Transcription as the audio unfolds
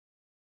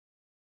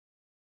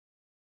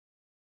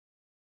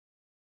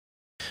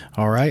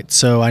All right,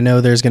 so I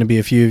know there's going to be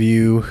a few of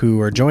you who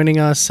are joining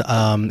us.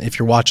 If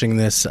you're watching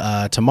this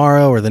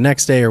tomorrow or the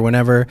next day or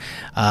whenever,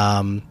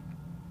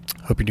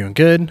 hope you're doing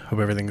good. Hope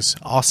everything's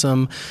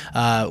awesome.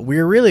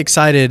 We're really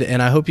excited,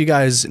 and I hope you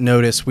guys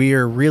notice we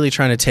are really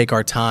trying to take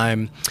our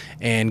time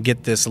and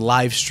get this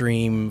live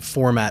stream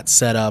format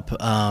set up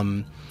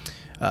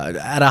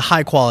at a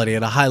high quality,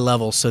 at a high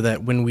level, so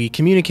that when we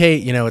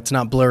communicate, it's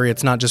not blurry.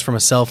 It's not just from a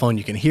cell phone.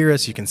 You can hear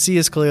us. You can see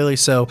us clearly.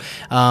 So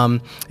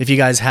if you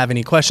guys have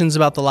any questions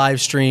about the live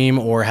stream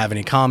or have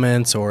any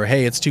comments or,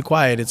 hey, it's too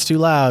quiet, it's too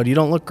loud, you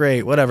don't look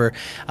great, whatever,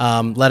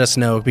 let us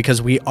know,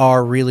 because we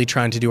are really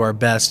trying to do our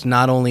best,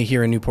 not only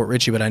here in Newport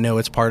Richey, but I know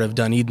it's part of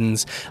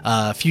Dunedin's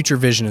future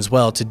vision as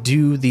well, to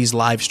do these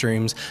live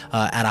streams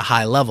at a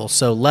high level.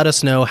 So let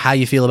us know how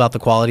you feel about the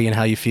quality and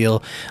how you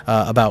feel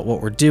about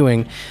what we're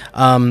doing.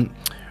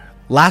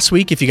 Last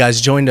week, if you guys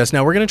joined us,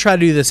 now we're going to try to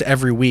do this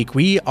every week.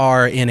 We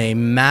are in a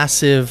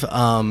massive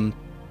kind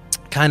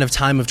of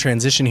time of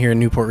transition here in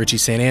Newport Richey,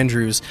 St.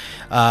 Andrews,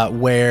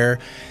 where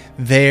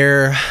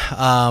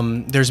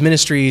there's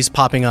ministries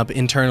popping up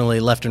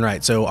internally left and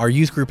right. So our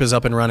youth group is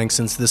up and running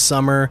since this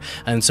summer,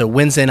 and so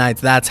Wednesday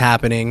nights that's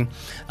happening,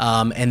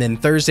 and then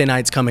Thursday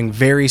nights coming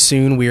very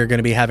soon. We are going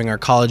to be having our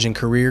college and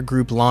career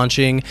group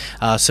launching.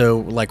 So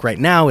like right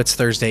now it's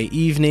Thursday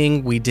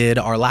evening. We did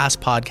our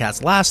last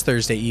podcast last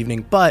Thursday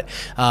evening, but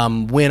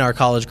when our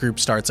college group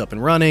starts up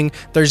and running,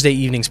 Thursday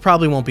evenings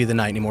probably won't be the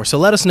night anymore. So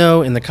let us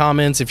know in the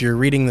comments, if you're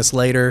reading this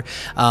later,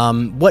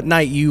 what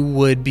night you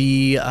would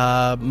be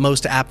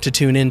most apt to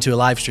tune into a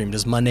live stream.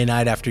 Does Monday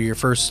night after your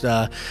first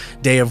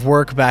day of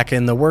work back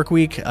in the work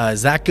week,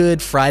 is that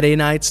good? Friday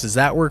nights, does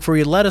that work for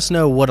you? Let us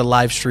know what a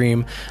live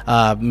stream,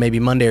 maybe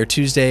Monday or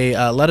Tuesday,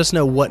 let us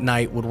know what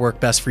night would work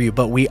best for you.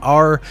 But we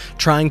are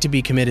trying to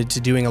be committed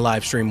to doing a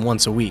live stream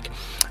once a week.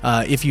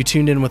 If you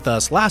tuned in with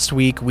us last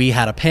week, we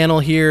had a panel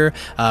here.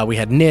 We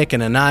had Nick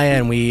and Anaya,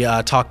 and we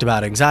talked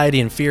about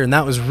anxiety and fear, and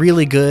that was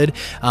really good.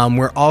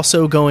 We're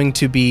also going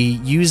to be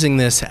using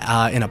this in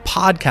a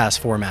podcast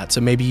format.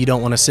 So maybe you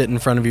don't want to sit in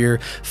front of your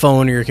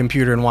phone or your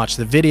computer and watch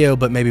the video,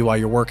 but maybe while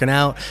you're working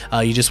out,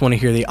 you just want to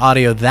hear the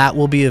audio. That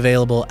will be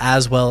available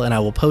as well, and I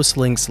will post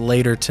links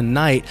later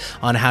tonight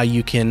on how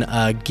you can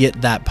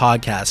get that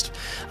podcast.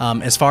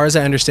 As far as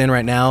I understand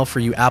right now, for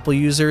you Apple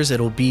users,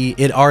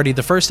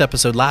 the first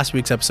episode, last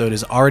week's episode,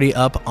 is already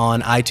up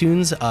on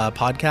iTunes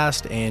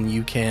podcast, and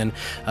you can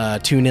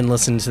tune in,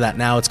 listen to that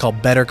now. It's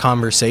called Better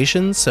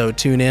Conversations, so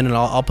tune in, and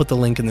I'll put the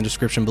link in the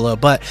description below.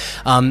 But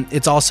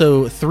it's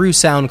also through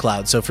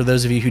SoundCloud, so for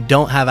those of you who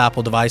don't have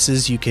Apple devices,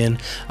 you can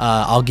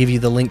I'll give you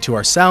the link to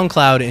our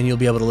SoundCloud, and you'll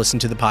be able to listen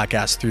to the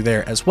podcast through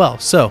there as well.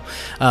 So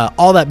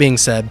all that being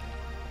said,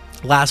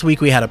 last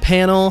week we had a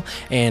panel,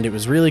 and it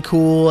was really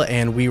cool,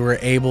 and we were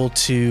able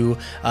to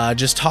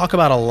just talk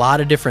about a lot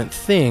of different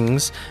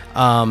things.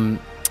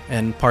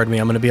 And pardon me,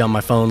 I'm going to be on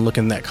my phone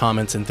looking at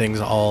comments and things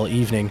all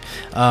evening.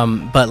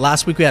 But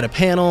last week we had a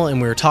panel,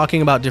 and we were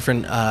talking about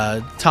different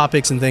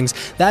topics and things.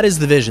 That is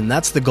the vision.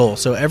 That's the goal.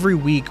 So every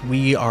week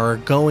we are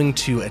going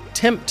to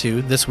attempt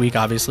to, this week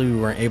obviously we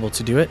weren't able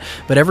to do it,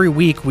 but every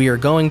week we are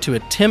going to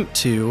attempt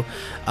to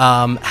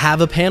have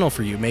a panel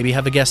for you. Maybe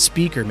have a guest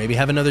speaker, maybe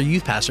have another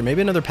youth pastor,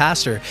 maybe another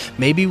pastor.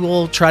 Maybe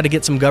we'll try to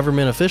get some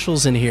government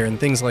officials in here and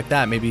things like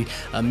that. Maybe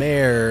a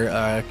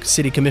mayor,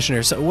 city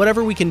commissioner, so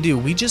whatever we can do.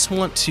 We just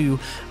want to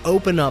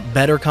open up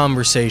better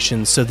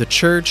conversations so the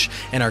church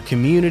and our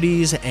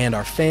communities and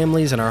our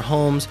families and our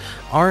homes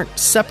aren't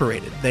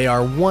separated. They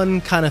are one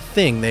kind of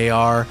thing. They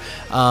are,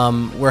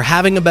 we're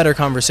having a better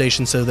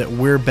conversation so that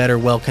we're better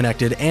well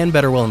connected and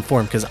better well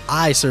informed, because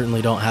I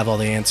certainly don't have all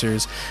the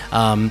answers.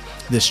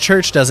 This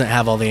church doesn't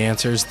have all the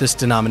answers. This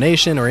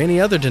denomination or any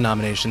other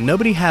denomination,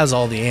 nobody has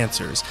all the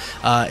answers.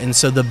 And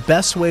so the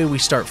best way we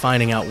start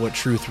finding out what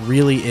truth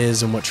really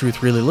is and what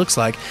truth really looks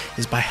like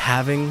is by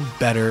having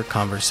better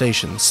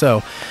conversations.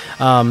 So,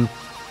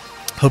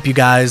 hope you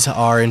guys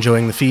are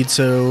enjoying the feed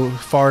so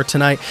far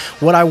tonight.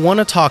 What I want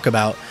to talk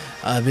about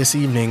this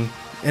evening,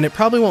 and it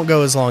probably won't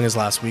go as long as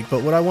last week,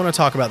 but what I want to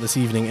talk about this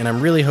evening, and I'm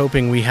really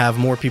hoping we have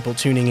more people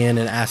tuning in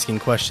and asking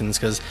questions,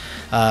 because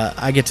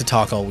I get to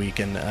talk all week,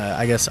 and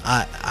I guess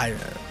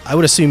I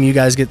would assume you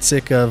guys get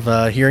sick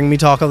of hearing me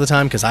talk all the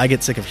time, because I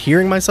get sick of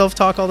hearing myself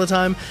talk all the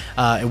time,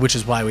 which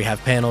is why we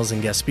have panels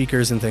and guest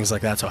speakers and things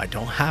like that, so I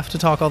don't have to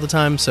talk all the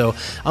time. So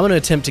I'm going to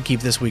attempt to keep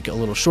this week a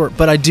little short,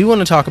 but I do want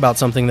to talk about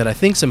something that I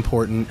think is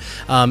important,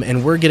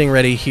 and we're getting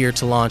ready here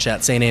to launch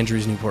at St.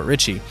 Andrews, Newport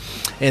Richey.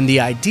 And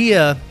the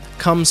idea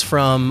comes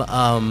from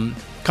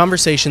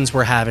conversations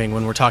we're having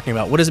when we're talking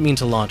about what does it mean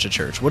to launch a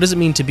church? What does it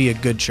mean to be a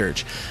good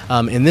church?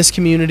 In this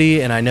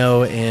community, and I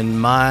know in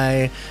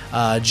my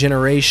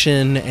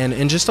generation,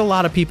 and just a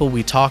lot of people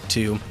we talk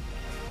to,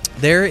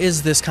 there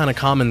is this kind of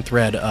common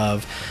thread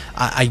of,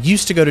 I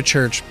used to go to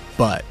church,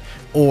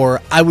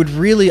 or I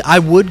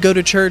would go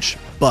to church,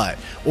 but,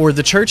 or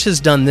the church has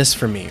done this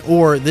for me,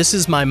 or this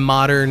is my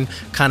modern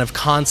kind of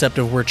concept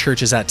of where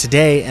church is at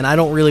today, and I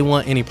don't really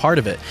want any part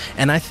of it.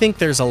 And I think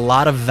there's a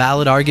lot of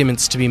valid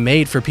arguments to be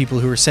made for people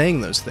who are saying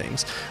those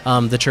things.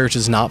 The church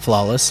is not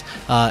flawless,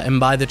 and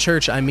by the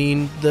church, I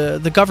mean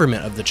the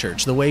government of the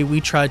church, the way we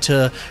try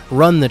to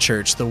run the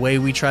church, the way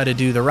we try to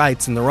do the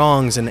rights and the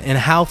wrongs, and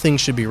how things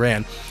should be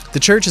ran. The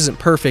church isn't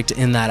perfect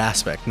in that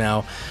aspect.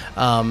 Now,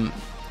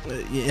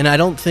 and I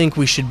don't think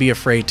we should be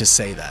afraid to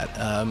say that.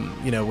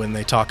 When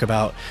they talk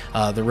about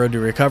the road to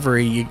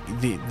recovery,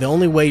 the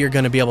only way you're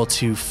going to be able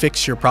to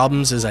fix your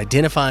problems is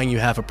identifying you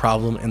have a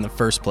problem in the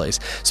first place.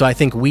 So I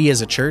think we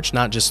as a church,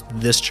 not just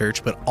this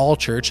church, but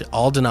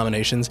all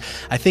denominations,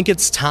 I think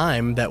it's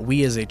time that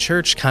we as a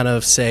church kind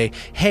of say,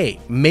 hey,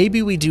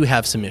 maybe we do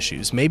have some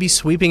issues. Maybe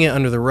sweeping it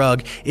under the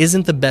rug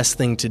isn't the best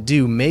thing to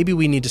do. Maybe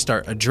we need to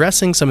start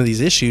addressing some of these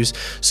issues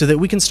so that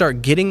we can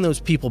start getting those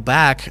people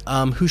back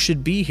who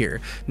should be here.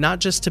 Not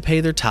just to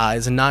pay their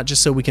tithes and not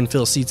just so we can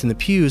fill seats in the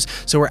pews.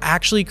 So we're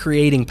actually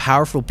creating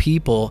powerful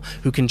people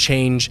who can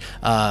change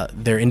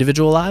their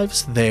individual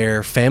lives,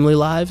 their family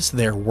lives,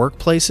 their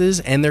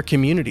workplaces, and their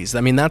communities.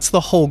 I mean, that's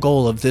the whole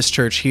goal of this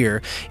church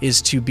here,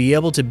 is to be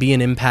able to be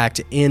an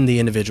impact in the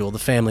individual, the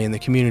family, and the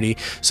community,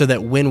 so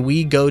that when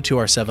we go to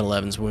our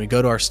 7-Elevens, when we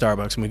go to our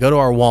Starbucks, when we go to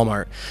our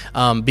Walmart,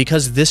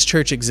 because this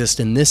church exists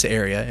in this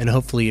area, and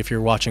hopefully if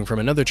you're watching from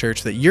another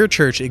church, that your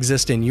church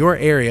exists in your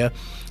area,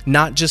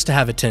 not just to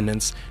have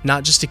attendance,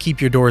 not just to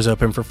keep your doors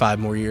open for 5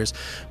 more years,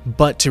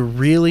 but to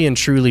really and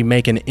truly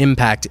make an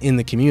impact in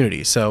the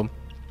community. So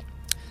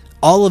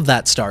all of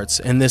that starts,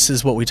 and this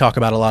is what we talk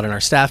about a lot in our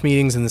staff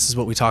meetings, and this is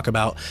what we talk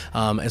about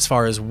as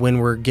far as when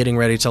we're getting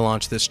ready to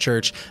launch this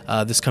church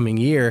this coming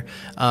year.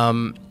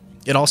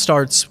 It all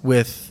starts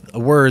with a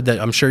word that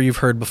I'm sure you've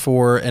heard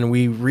before, and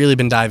we've really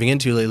been diving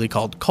into lately,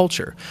 called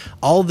culture.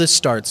 All this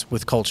starts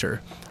with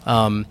culture.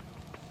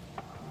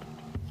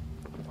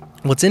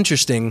 What's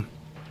interesting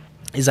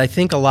is I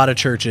think a lot of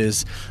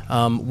churches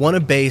want to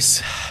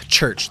base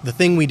church, the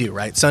thing we do,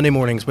 right? Sunday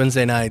mornings,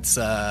 Wednesday nights,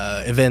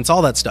 events,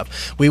 all that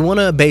stuff. We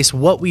want to base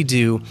what we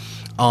do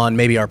on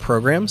maybe our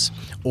programs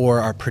or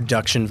our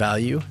production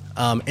value.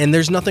 And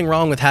there's nothing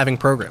wrong with having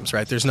programs,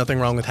 right? There's nothing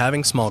wrong with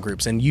having small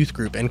groups and youth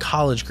group and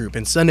college group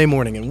and Sunday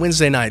morning and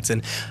Wednesday nights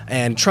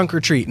and trunk or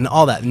treat and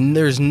all that. And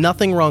there's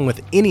nothing wrong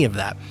with any of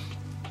that.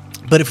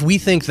 But if we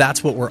think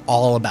that's what we're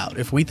all about,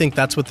 if we think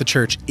that's what the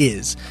church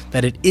is,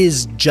 that it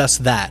is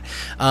just that,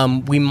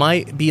 we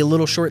might be a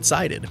little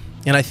short-sighted.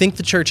 And I think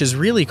the church is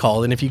really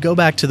called, and if you go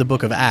back to the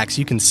book of Acts,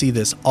 you can see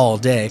this all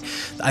day.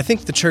 I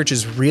think the church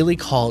is really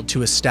called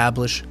to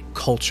establish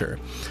culture.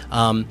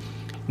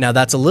 Now,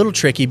 that's a little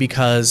tricky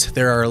because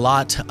there are a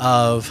lot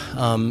of,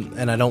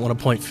 and I don't want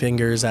to point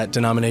fingers at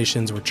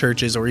denominations or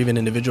churches or even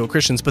individual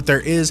Christians, but there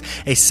is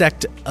a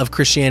sect of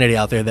Christianity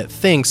out there that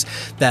thinks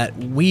that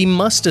we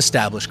must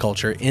establish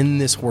culture in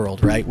this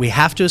world, right? We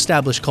have to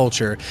establish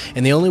culture,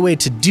 and the only way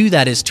to do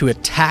that is to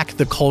attack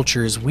the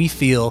cultures we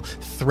feel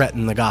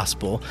threaten the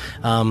gospel.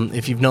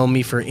 If you've known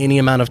me for any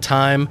amount of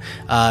time,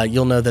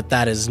 you'll know that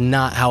that is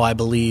not how I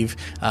believe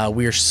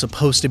we are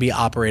supposed to be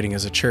operating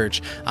as a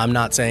church. I'm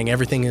not saying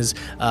everything is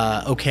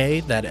okay,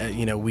 that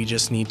we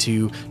just need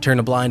to turn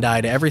a blind eye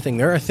to everything.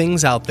 There are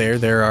things out there.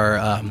 There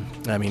are,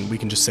 we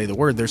can just say the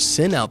word. There's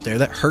sin out there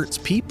that hurts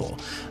people.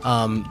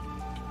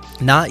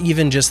 Not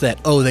even just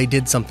that, they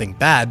did something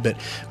bad, but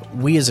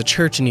we as a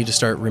church need to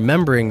start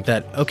remembering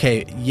that,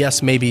 okay,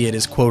 yes, maybe it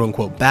is quote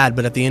unquote bad,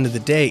 but at the end of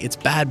the day, it's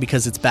bad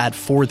because it's bad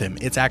for them.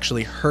 It's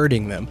actually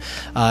hurting them.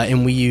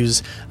 And we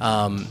use,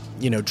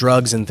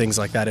 drugs and things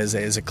like that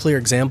as a clear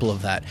example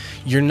of that.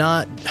 You're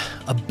not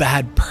a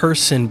bad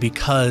person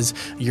because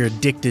you're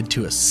addicted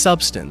to a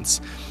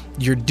substance.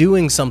 You're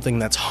doing something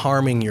that's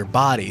harming your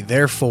body.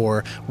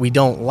 Therefore, we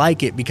don't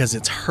like it because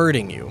it's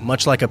hurting you.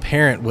 Much like a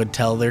parent would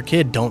tell their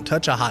kid, don't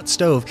touch a hot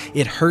stove.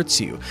 It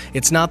hurts you.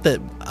 It's not that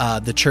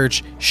the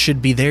church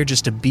should be there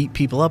just to beat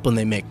people up when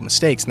they make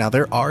mistakes. Now,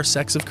 there are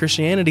sects of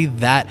Christianity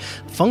that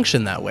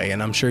function that way,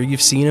 and I'm sure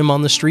you've seen them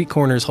on the street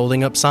corners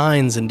holding up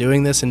signs and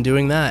doing this and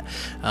doing that.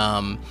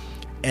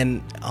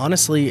 And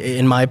honestly,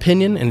 in my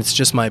opinion, and it's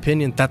just my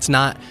opinion, that's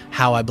not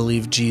how I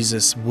believe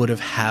Jesus would have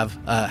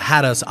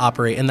had us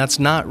operate. And that's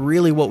not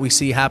really what we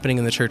see happening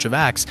in the Church of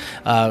Acts,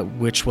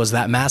 which was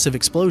that massive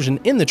explosion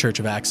in the Church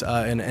of Acts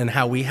and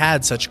how we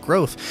had such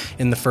growth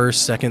in the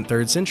 1st, 2nd,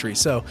 3rd century.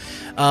 So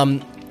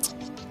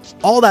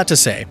all that to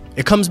say,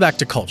 it comes back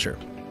to culture.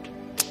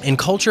 And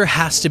culture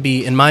has to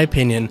be, in my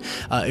opinion,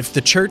 if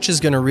the church is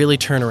going to really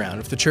turn around,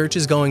 if the church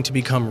is going to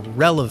become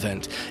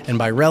relevant, and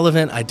by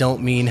relevant, I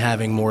don't mean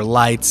having more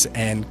lights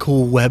and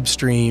cool web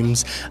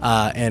streams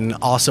and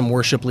awesome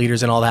worship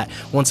leaders and all that.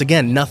 Once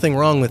again, nothing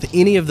wrong with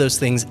any of those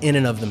things in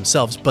and of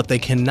themselves, but they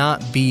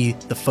cannot be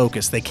the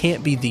focus. They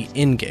can't be the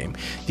end game.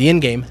 The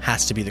end game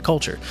has to be the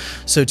culture.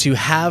 So to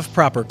have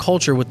proper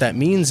culture, what that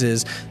means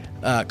is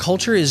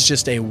culture is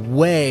just a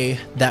way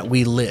that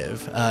we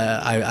live.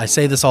 I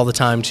say this all the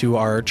time to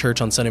our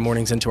church on Sunday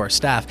mornings and to our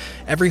staff.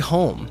 Every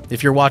home,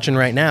 if you're watching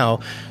right now,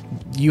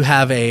 you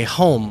have a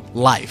home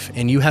life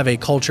and you have a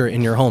culture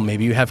in your home.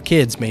 Maybe you have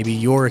kids, maybe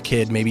you're a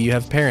kid, maybe you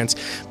have parents.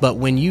 But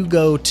when you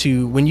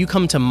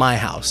come to my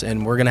house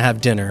and we're going to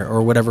have dinner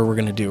or whatever we're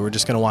going to do, we're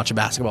just going to watch a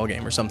basketball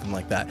game or something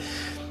like that,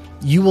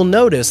 you will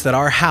notice that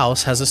our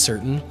house has a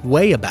certain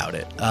way about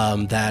it,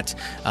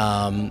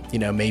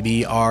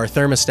 maybe our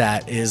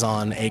thermostat is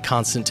on a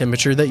constant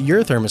temperature that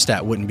your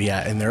thermostat wouldn't be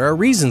at. And there are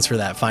reasons for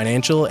that,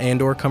 financial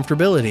and or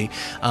comfortability.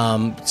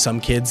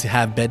 Some kids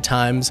have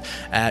bedtimes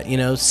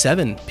at,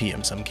 7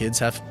 p.m. Some kids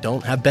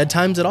don't have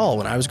bedtimes at all.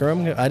 When I was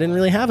growing up, I didn't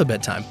really have a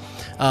bedtime.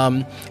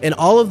 And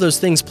all of those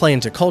things play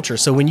into culture.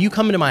 So when you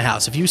come into my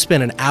house, if you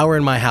spend an hour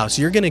in my house,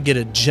 you're going to get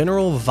a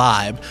general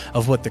vibe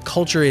of what the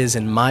culture is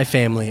in my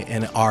family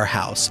and our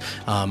house.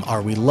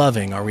 Are we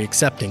loving? Are we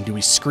accepting? Do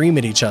we scream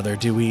at each other?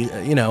 Do we,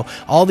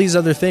 all these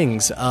other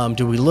things?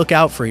 Do we look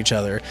out for each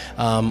other?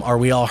 Are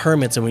we all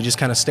hermits and we just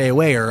kind of stay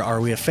away? Or are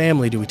we a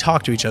family? Do we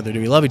talk to each other?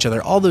 Do we love each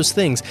other? All those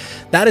things.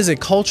 That is a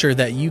culture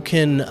that you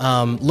can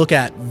look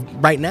at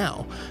right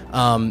now.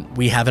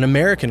 We have an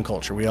American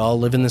culture. We all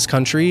live in this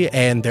country,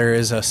 and there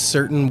is a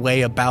certain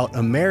way about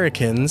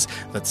Americans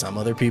that some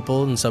other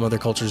people and some other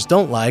cultures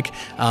don't like,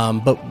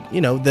 but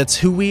that's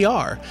who we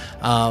are.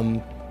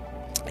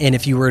 And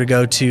if you were to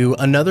go to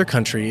another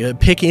country,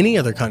 pick any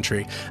other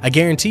country, I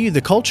guarantee you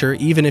the culture,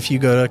 even if you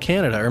go to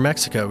Canada or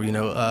Mexico,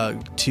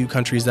 2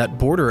 countries that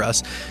border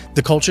us,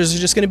 the cultures are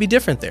just going to be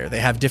different there. They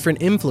have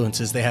different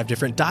influences. They have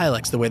different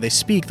dialects, the way they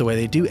speak, the way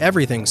they do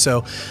everything.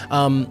 So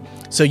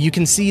you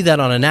can see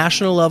that on a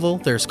national level,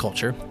 there's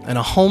culture, and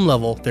a home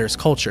level, there's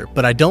culture.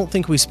 But I don't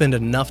think we spend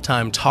enough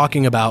time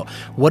talking about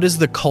what is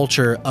the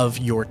culture of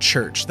your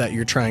church that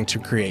you're trying to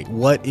create.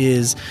 What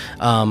is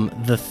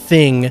the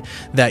thing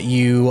that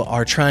you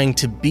are trying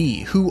to be?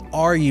 Who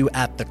are you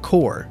at the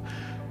core?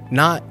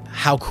 Not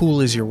how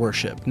cool is your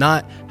worship,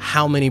 not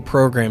how many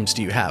programs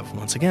do you have.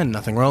 Once again,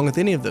 nothing wrong with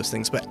any of those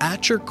things, but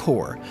at your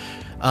core,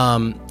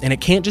 and it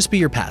can't just be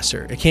your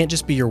pastor. It can't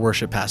just be your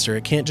worship pastor.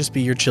 It can't just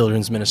be your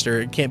children's minister.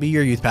 It can't be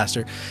your youth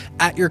pastor.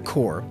 At your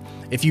core,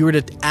 if you were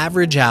to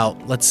average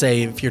out, let's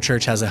say if your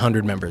church has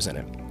 100 members in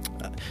it,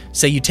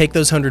 say you take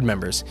those 100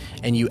 members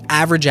and you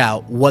average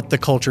out what the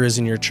culture is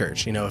in your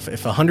church.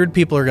 If 100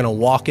 people are going to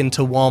walk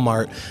into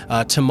Walmart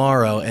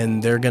tomorrow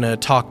and they're going to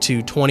talk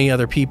to 20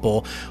 other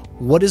people,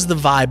 what is the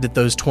vibe that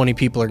those 20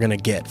 people are going to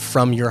get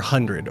from your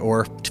 100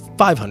 or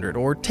 500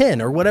 or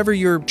 10 or whatever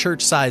your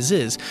church size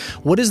is?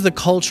 What is the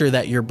culture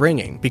that you're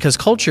bringing? Because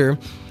culture,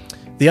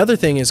 the other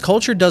thing is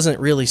culture doesn't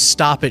really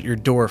stop at your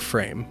door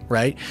frame,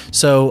 right?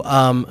 So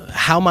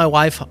how my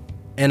wife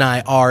and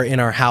I are in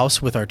our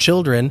house with our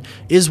children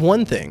is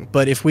one thing.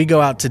 But if we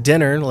go out to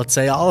dinner, let's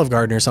say Olive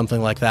Garden or something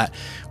like that,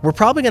 we're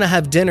probably going to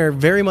have dinner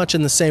very much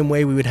in the same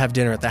way we would have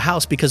dinner at the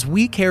house, because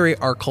we carry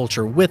our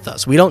culture with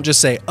us. We don't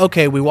just say,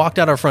 okay, we walked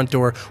out our front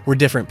door, we're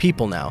different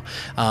people now.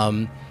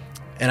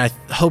 And I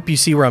hope you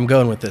see where I'm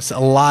going with this. A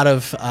lot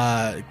of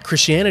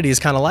Christianity is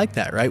kind of like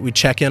that, right? We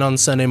check in on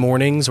Sunday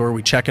mornings, or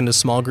we check into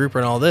small group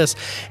and all this,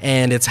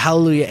 and it's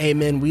hallelujah,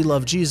 amen, we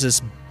love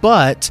Jesus.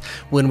 But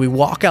when we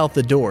walk out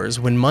the doors,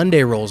 when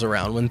Monday rolls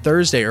around, when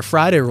Thursday or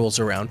Friday rolls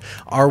around,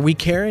 are we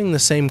carrying the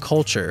same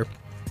culture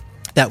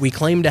that we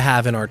claim to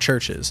have in our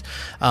churches?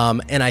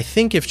 And I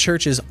think if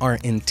churches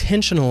aren't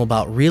intentional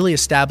about really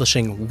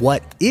establishing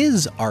what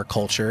is our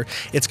culture,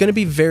 it's going to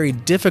be very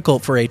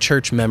difficult for a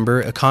church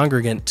member, a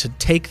congregant, to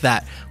take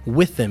that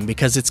with them,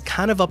 because it's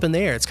kind of up in the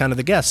air. It's kind of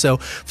the guess. So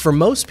for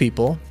most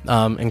people,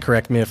 and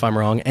correct me if I'm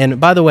wrong, and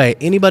by the way,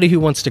 anybody who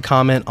wants to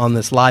comment on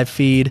this live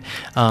feed,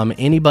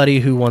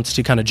 anybody who wants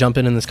to kind of jump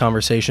in this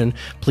conversation,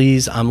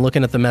 please, I'm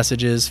looking at the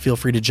messages. Feel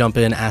free to jump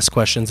in, ask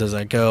questions as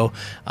I go.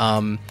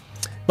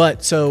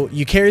 But so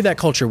you carry that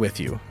culture with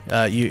you.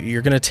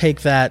 You're going to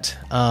take that,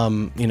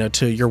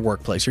 to your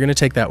workplace. You're going to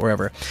take that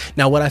wherever.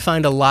 Now, what I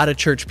find a lot of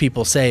church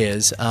people say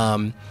is,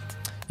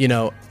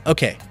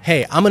 okay,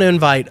 hey, I'm going to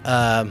invite,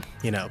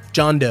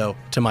 John Doe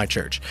to my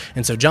church.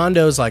 And so John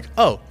Doe's like,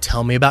 oh,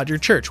 tell me about your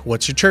church.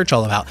 What's your church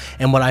all about?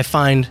 And what I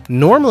find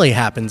normally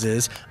happens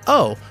is,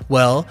 oh,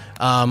 well,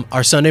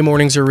 our Sunday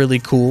mornings are really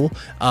cool.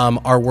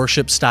 Our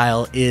worship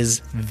style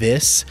is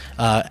this,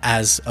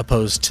 as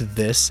opposed to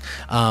this.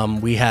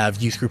 We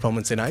have youth group on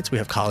Wednesday nights. We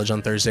have college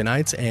on Thursday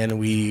nights, and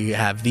we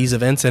have these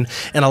events. And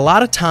a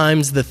lot of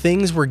times the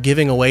things we're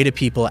giving away to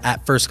people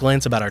at first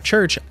glance about our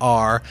church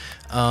are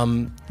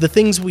the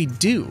things we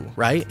do,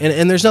 right?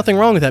 And there's nothing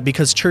wrong with that,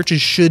 because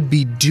churches should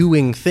be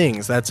doing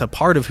things. That's a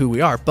part of who we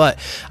are. But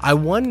I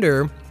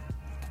wonder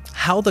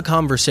how the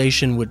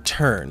conversation would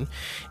turn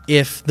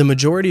if the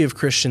majority of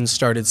Christians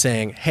started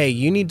saying, hey,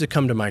 you need to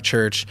come to my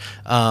church,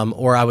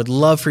 or I would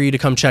love for you to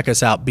come check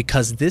us out,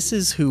 because this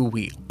is who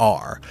we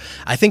are.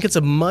 I think it's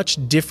a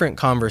much different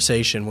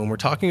conversation when we're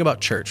talking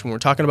about church, when we're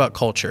talking about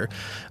culture.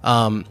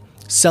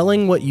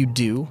 selling what you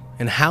do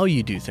and how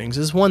you do things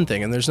is one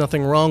thing, and there's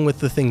nothing wrong with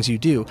the things you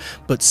do,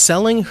 but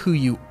selling who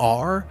you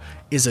are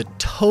is a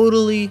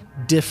totally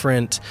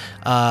different,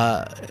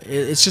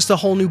 it's just a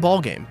whole new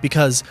ballgame,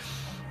 because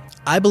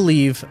I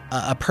believe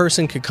a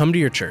person could come to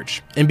your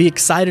church and be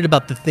excited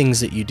about the things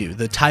that you do,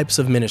 the types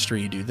of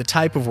ministry you do, the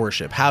type of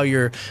worship, how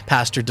your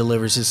pastor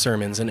delivers his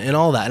sermons, and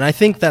all that. And I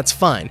think that's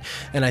fine.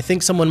 And I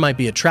think someone might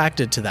be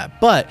attracted to that,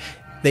 but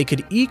they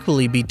could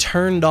equally be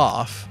turned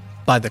off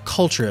by the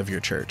culture of your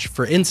church.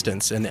 For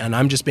instance, and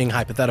I'm just being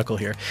hypothetical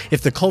here,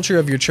 if the culture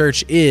of your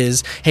church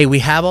is, hey, we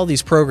have all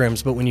these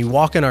programs, but when you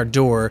walk in our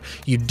door,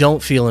 you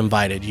don't feel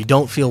invited, you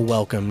don't feel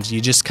welcomed,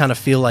 you just kind of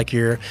feel like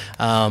you're,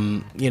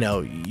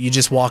 you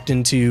just walked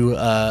into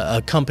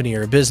a company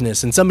or a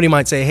business, and somebody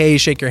might say, hey,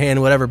 shake your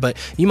hand, whatever, but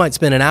you might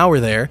spend an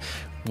hour there,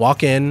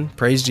 walk in,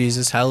 praise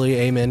Jesus, hallelujah,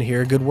 amen,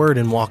 hear a good word,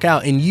 and walk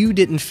out. And you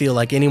didn't feel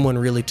like anyone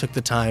really took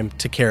the time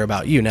to care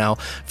about you. Now,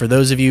 for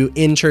those of you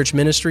in church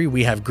ministry,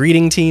 we have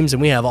greeting teams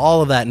and we have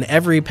all of that. And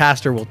every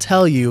pastor will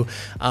tell you,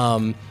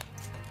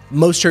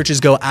 most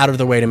churches go out of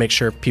their way to make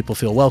sure people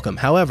feel welcome.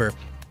 However,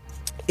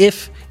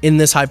 if in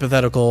this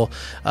hypothetical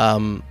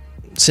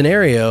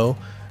scenario,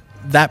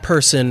 that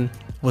person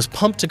was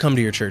pumped to come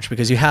to your church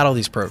because you had all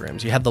these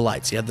programs, you had the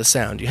lights, you had the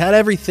sound, you had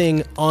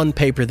everything on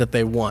paper that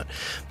they want,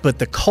 but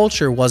the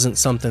culture wasn't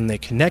something they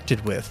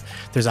connected with,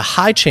 there's a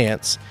high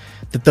chance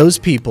that those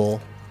people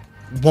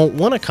won't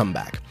want to come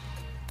back.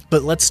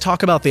 But let's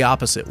talk about the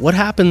opposite. What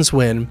happens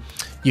when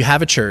you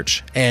have a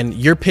church and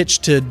your pitch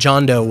to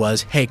John Doe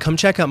was, hey, come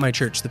check out my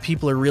church. The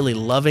people are really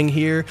loving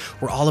here.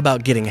 We're all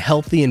about getting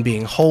healthy and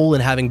being whole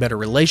and having better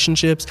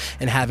relationships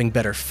and having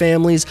better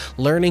families,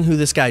 learning who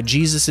this guy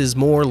Jesus is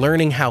more,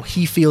 learning how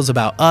he feels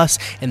about us,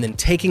 and then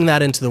taking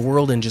that into the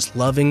world and just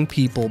loving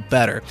people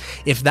better.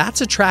 If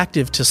that's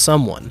attractive to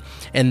someone,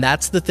 and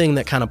that's the thing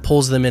that kind of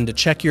pulls them in to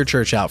check your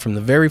church out from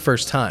the very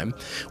first time,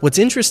 what's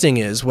interesting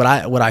is, what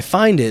I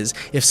find is,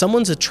 if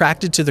someone's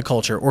attracted to the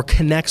culture or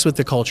connects with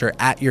the culture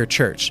at your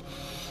church,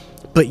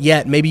 but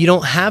yet maybe you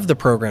don't have the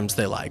programs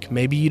they like,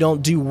 maybe you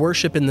don't do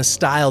worship in the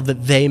style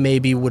that they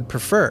maybe would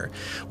prefer,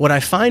 what I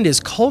find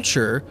is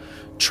culture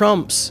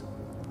trumps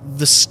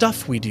the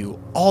stuff we do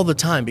all the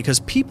time, because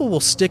people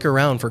will stick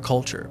around for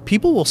culture.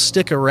 People will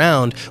stick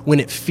around when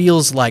it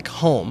feels like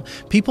home.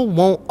 People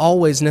won't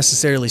always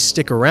necessarily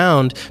stick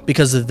around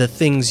because of the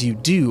things you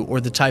do or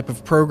the type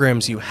of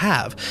programs you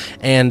have.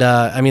 And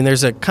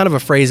there's a kind of a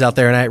phrase out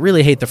there, and I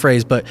really hate the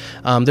phrase, but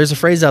there's a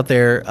phrase out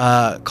there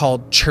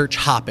called church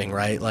hopping,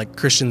 right? Like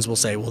Christians will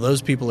say, well,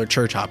 those people are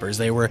church hoppers.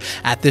 They were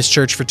at this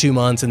church for 2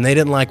 months and they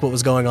didn't like what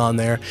was going on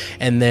there.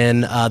 And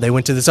then they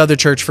went to this other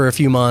church for a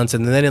few months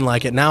and then they didn't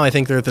like it. Now I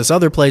think they're at this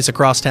other place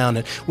across town.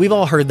 And we've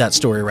all heard that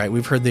story, right?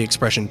 We've heard the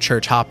expression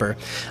church hopper.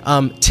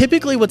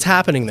 Typically what's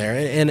happening there,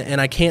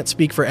 and I can't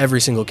speak for every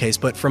single case,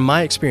 but from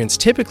my experience,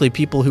 typically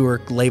people who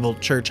are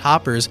labeled church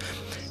hoppers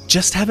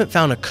just haven't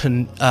found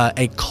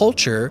a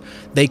culture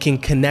they can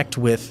connect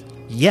with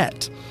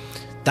yet.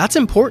 That's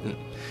important,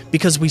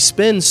 because we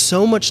spend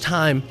so much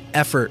time,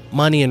 effort,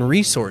 money, and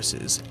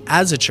resources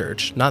as a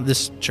church, not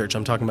this church,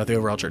 I'm talking about the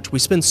overall church. We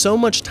spend so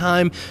much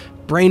time,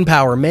 brain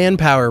power,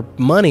 manpower,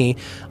 money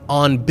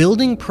on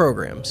building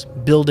programs,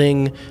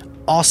 building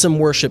awesome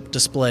worship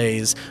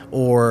displays,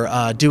 or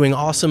doing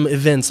awesome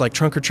events like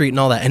Trunk or Treat and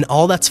all that. And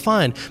all that's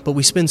fine, but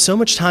we spend so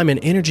much time and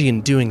energy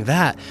in doing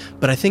that.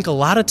 But I think a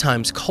lot of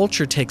times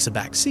culture takes a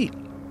back seat.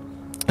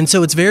 And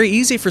so it's very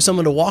easy for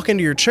someone to walk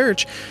into your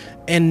church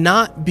and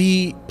not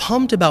be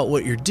pumped about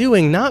what you're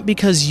doing, not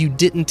because you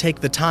didn't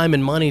take the time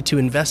and money to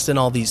invest in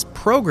all these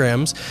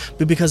programs,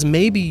 but because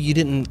maybe you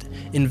didn't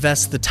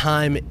invest the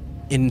time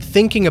in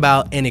thinking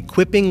about and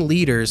equipping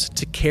leaders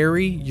to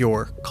carry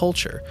your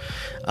culture.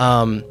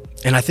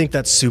 And I think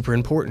that's super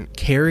important,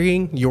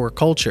 carrying your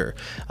culture.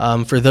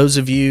 For those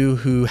of you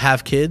who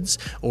have kids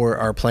or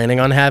are planning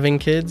on having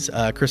kids,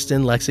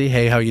 Kristen, Lexi,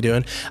 hey, how you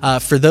doing?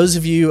 For those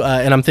of you,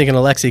 and I'm thinking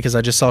of Lexi because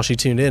I just saw she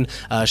tuned in,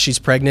 she's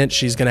pregnant,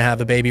 she's going to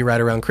have a baby right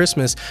around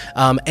Christmas.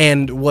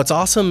 And what's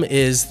awesome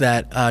is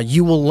that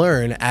you will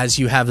learn as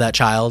you have that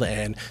child,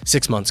 and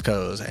 6 months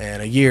goes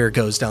and a year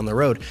goes down the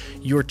road,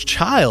 your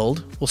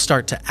child will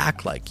start to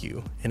act like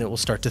you, and it will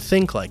start to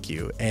think like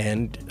you,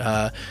 and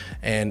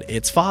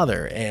its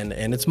father and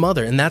its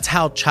mother. And that's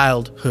how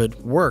childhood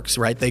works,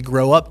 right? They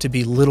grow up to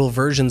be little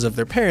versions of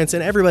their parents,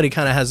 and everybody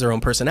kind of has their own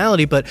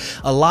personality, but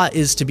a lot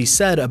is to be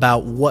said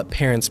about what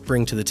parents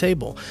bring to the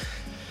table.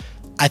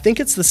 I think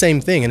it's the same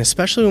thing, and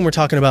especially when we're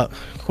talking about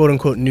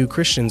quote-unquote new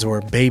Christians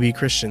or baby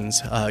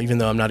Christians, even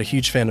though I'm not a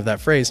huge fan of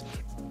that phrase.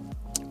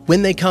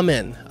 When they come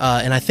in,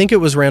 and I think it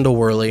was Randall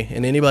Worley,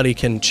 and anybody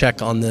can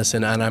check on this,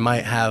 and I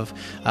might have,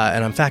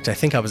 and in fact, I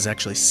think I was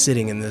actually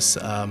sitting in this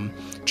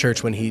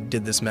church when he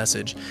did this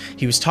message.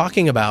 He was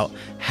talking about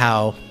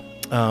how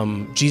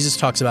Jesus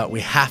talks about we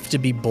have to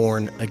be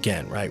born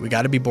again, right? We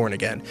got to be born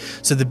again.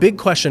 So the big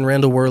question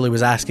Randall Worley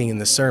was asking in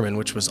this sermon,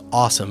 which was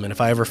awesome, and if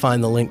I ever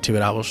find the link to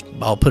it,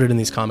 I'll put it in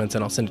these comments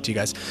and I'll send it to you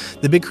guys.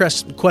 The big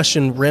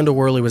question Randall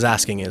Worley was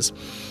asking is,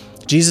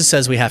 Jesus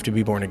says we have to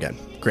be born again.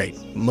 Great.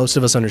 Most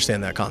of us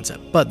understand that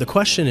concept. But the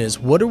question is,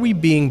 what are we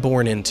being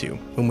born into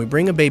when we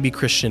bring a baby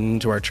Christian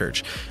into our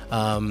church?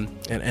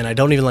 And I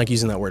don't even like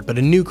using that word, but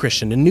a new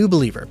Christian, a new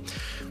believer.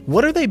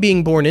 What are they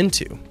being born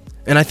into?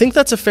 And I think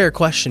that's a fair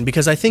question,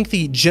 because I think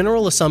the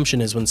general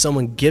assumption is when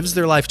someone gives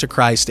their life to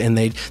Christ and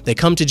they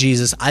come to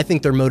Jesus, I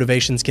think their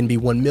motivations can be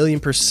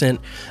 1,000,000%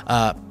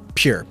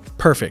 pure,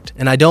 perfect.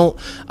 And I don't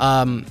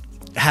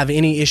have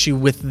any issue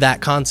with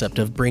that concept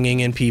of bringing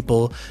in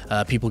people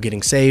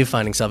getting saved,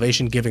 finding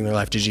salvation, giving their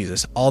life to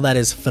Jesus. All that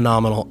is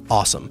phenomenal,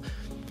 awesome.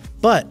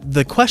 But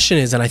the question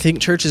is, and I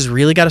think churches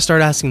really got to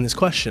start asking this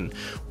question,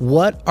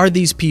 what are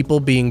these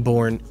people being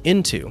born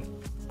into?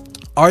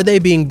 Are they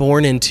being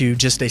born into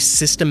just a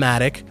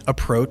systematic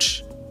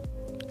approach,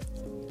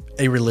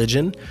 a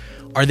religion?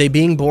 Are they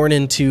being born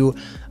into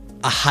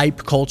a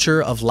hype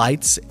culture of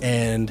lights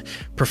and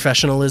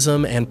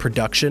professionalism and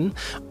production?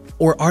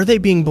 Or are they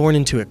being born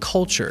into a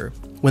culture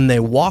when they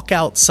walk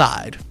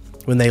outside,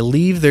 when they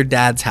leave their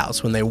dad's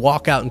house, when they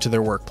walk out into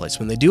their workplace,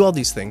 when they do all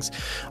these things?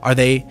 Are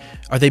they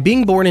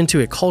being born into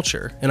a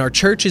culture? And our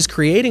church is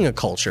creating a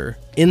culture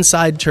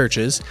inside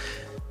churches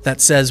that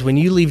says when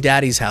you leave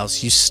daddy's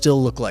house, you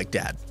still look like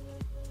dad.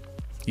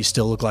 You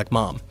still look like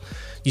mom.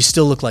 You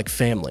still look like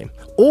family.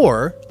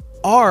 Or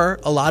are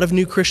a lot of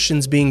new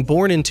Christians being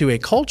born into a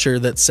culture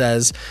that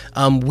says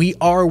we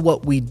are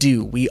what we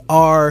do? We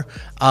are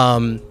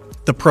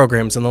the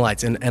programs and the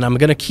lights. And I'm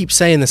going to keep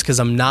saying this because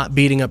I'm not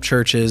beating up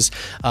churches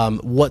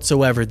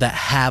whatsoever that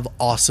have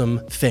awesome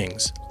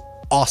things.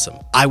 Awesome.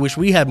 I wish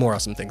we had more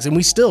awesome things. And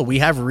we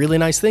have really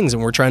nice things,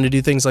 and we're trying to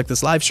do things like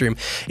this live stream.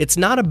 It's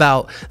not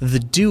about the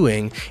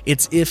doing.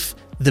 It's if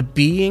the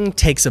being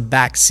takes a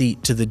back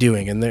seat to the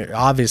doing. And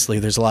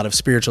there's a lot of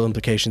spiritual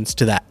implications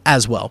to that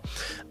as well.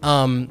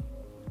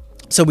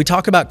 So we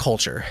talk about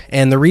culture,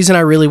 and the reason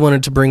I really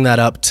wanted to bring that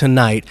up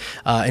tonight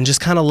and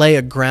just kind of lay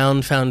a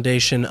ground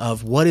foundation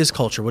of what is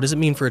culture? What does it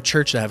mean for a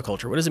church to have a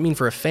culture? What does it mean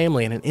for a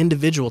family and an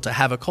individual to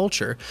have a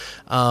culture?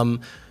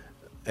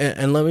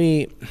 And let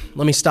me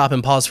stop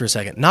and pause for a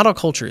second. Not all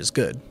culture is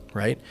good,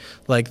 right?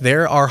 Like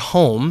there are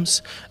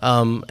homes,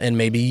 and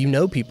maybe you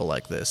know people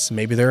like this.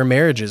 Maybe there are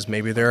marriages,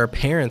 maybe there are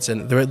parents,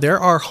 and there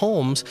are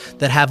homes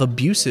that have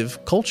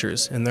abusive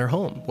cultures in their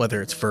home,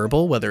 whether it's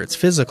verbal, whether it's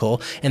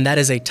physical, and that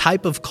is a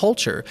type of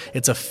culture.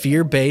 It's a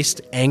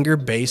fear-based,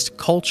 anger-based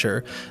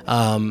culture.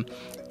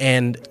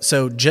 And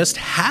so just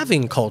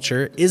having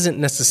culture isn't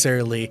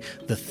necessarily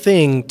the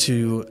thing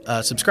to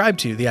subscribe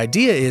to. The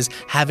idea is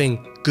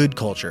having good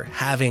culture,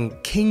 having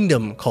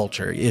kingdom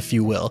culture, if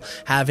you will,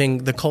 having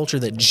the culture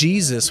that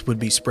Jesus would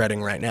be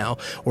spreading right now,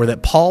 or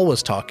that Paul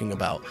was talking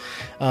about.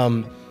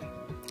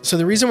 So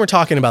the reason we're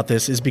talking about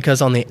this is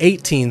because on the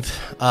 18th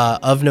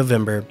of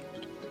November,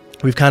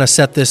 we've kind of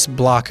set this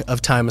block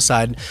of time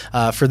aside.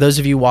 For those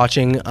of you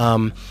watching,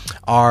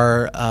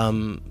 our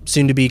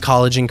soon-to-be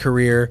college and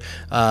career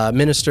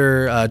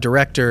minister,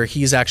 director,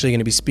 he's actually going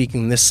to be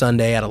speaking this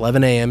Sunday at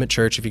 11 a.m. at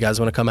church. If you guys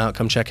want to come out,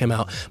 come check him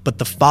out. But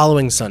the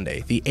following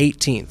Sunday, the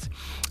 18th,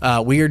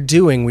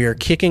 we are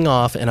kicking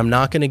off, and I'm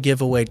not going to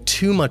give away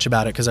too much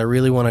about it because I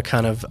really want to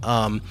kind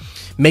of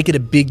make it a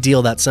big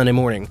deal that Sunday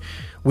morning.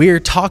 We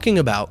are talking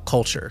about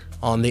culture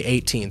on the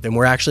 18th, and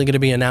we're actually going to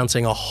be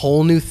announcing a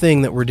whole new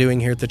thing that we're doing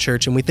here at the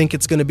church, and we think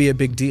it's going to be a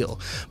big deal.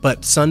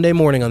 But Sunday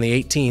morning on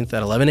the 18th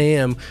at 11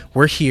 a.m.,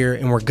 we're here,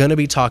 and we're going to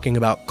be talking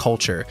about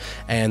culture.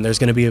 And there's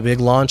going to be a big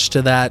launch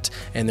to that,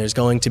 and there's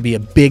going to be a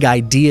big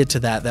idea to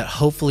that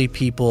hopefully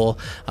people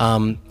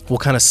will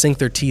kind of sink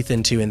their teeth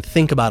into and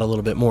think about a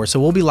little bit more. So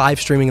we'll be live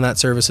streaming that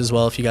service as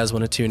well if you guys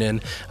want to tune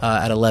in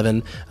at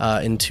 11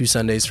 in 2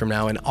 Sundays from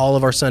now. And all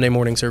of our Sunday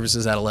morning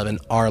services at 11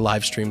 are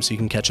live streamed, so you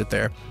can catch it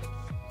there.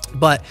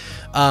 But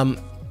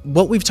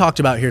what we've talked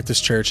about here at this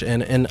church,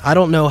 and I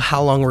don't know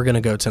how long we're going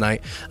to go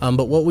tonight,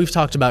 but what we've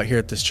talked about here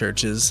at this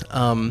church is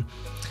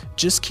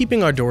just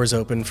keeping our doors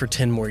open for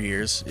 10 more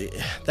years.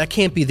 That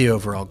can't be the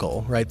overall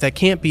goal, right? That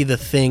can't be the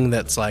thing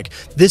that's like,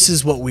 this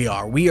is what we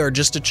are. We are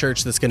just a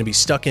church that's going to be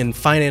stuck in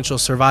financial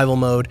survival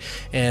mode,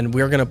 and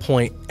we're going to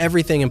point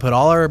everything and put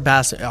all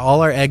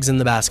our eggs in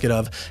the basket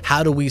of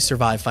how do we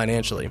survive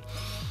financially.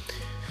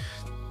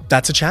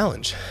 That's a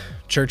challenge.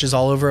 Churches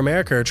all over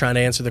America are trying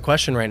to answer the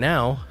question right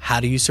now, how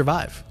do you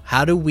survive?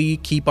 How do we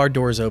keep our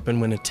doors open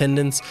when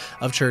attendance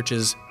of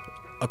churches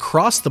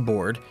across the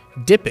board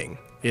dipping?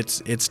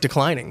 It's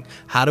declining.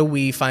 How do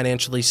we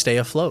financially stay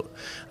afloat?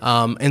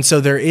 And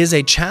so there is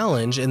a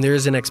challenge, and there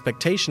is an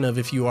expectation of,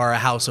 if you are a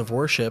house of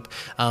worship,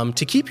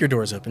 to keep your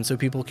doors open so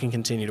people can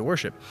continue to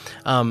worship.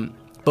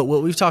 But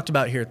what we've talked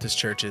about here at this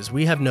church is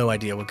we have no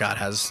idea what God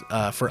has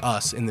for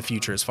us in the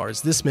future as far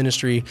as this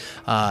ministry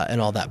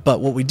and all that.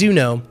 But what we do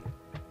know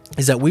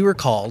is that we were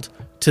called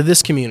to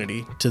this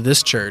community, to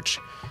this church,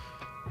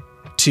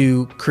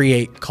 to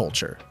create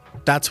culture.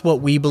 That's what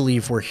we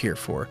believe we're here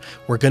for.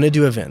 We're going to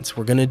do events.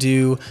 We're going to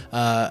do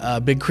a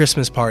big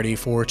Christmas party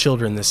for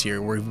children this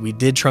year. We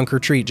did Trunk or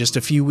Treat just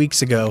a few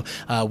weeks ago.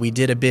 We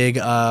did a big,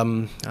 I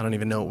don't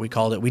even know what we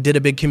called it. We did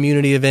a big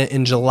community event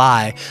in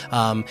July,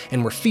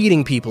 and we're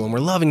feeding people, and we're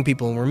loving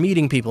people, and we're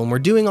meeting people, and we're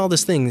doing all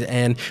these things,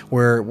 and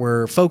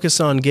we're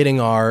focused on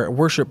getting our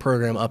worship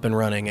program up and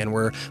running, and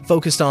we're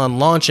focused on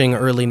launching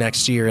early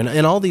next year,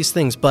 and all these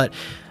things. But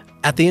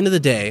at the end of the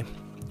day,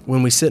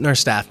 when we sit in our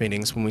staff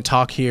meetings, when we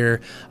talk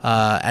here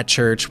at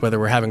church, whether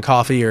we're having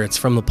coffee or it's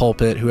from the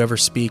pulpit,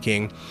 whoever's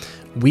speaking,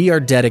 we are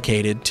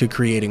dedicated to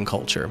creating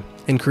culture,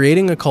 and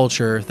creating a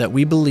culture that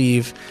we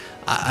believe,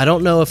 I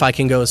don't know if I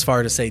can go as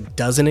far to say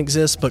doesn't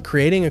exist, but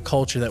creating a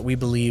culture that we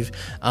believe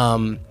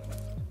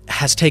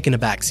has taken a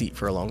back seat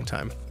for a long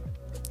time.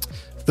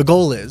 The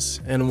goal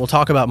is, and we'll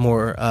talk about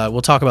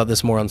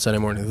this more on Sunday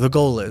morning. The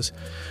goal is,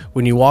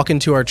 when you walk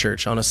into our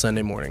church on a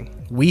Sunday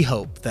morning, we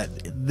hope that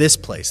this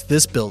place,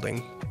 this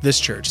building, this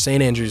church,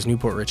 St. Andrew's, New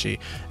Port Richey,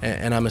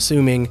 and I'm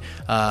assuming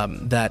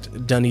that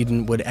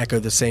Dunedin would echo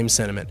the same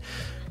sentiment.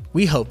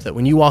 We hope that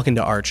when you walk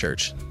into our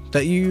church,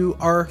 that you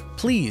are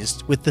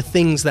pleased with the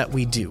things that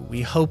we do.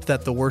 We hope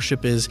that the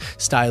worship is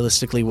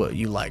stylistically what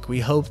you like. We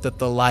hope that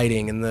the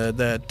lighting and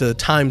the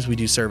times we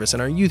do service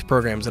and our youth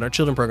programs and our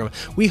children program,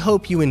 we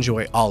hope you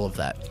enjoy all of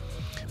that.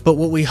 But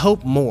what we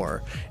hope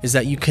more is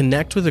that you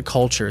connect with a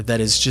culture that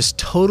is just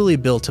totally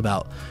built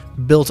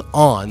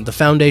on the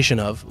foundation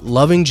of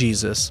loving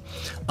Jesus,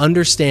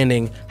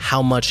 understanding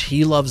how much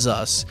he loves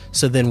us,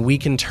 so then we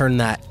can turn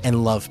that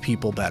and love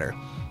people better.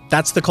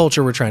 That's the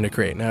culture we're trying to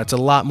create. Now, it's a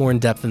lot more in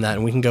depth than that,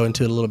 and we can go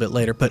into it a little bit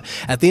later. But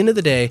at the end of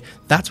the day,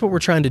 that's what we're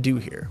trying to do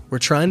here. We're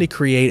trying to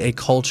create a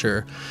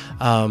culture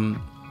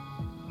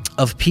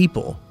of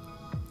people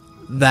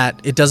that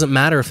it doesn't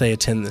matter if they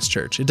attend this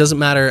church. It doesn't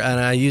matter, and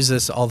I use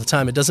this all the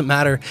time, it doesn't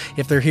matter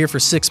if they're here for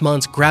 6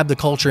 months, grab the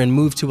culture and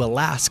move to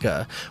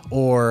Alaska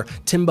or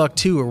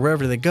Timbuktu or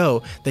wherever they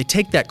go. They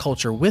take that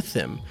culture with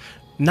them.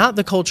 Not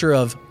the culture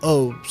of,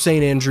 oh,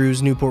 St.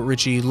 Andrews, New Port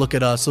Richey, look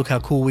at us, look how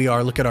cool we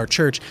are, look at our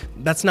church.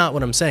 That's not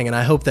what I'm saying. And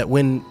I hope that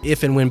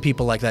if and when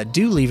people like that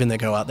do leave and they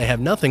go out, they have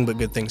nothing but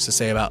good things to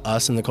say about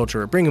us and the culture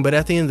we're bringing. But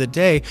at the end of the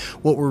day,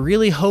 what we're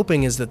really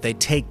hoping is that they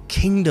take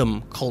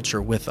kingdom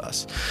culture with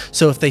us.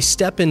 So if they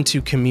step into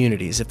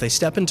communities, if they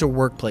step into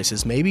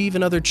workplaces, maybe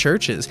even other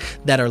churches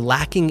that are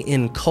lacking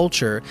in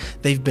culture,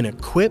 they've been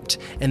equipped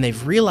and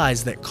they've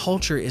realized that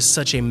culture is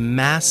such a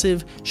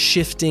massive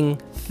shifting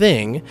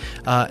thing,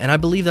 and I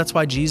believe that's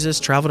why Jesus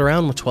traveled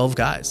around with 12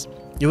 guys.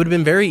 It would have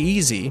been very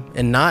easy,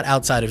 and not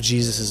outside of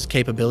Jesus'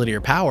 capability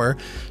or power,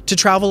 to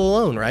travel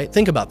alone, right?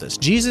 Think about this.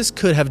 Jesus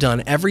could have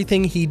done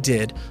everything he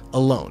did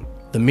alone.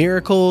 The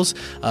miracles,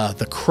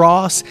 the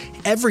cross,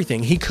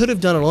 everything. He could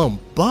have done it alone,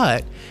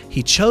 but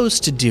he chose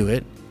to do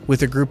it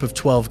with a group of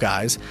 12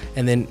 guys,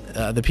 and then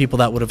the people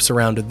that would have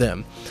surrounded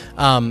them.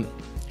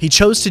 He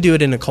chose to do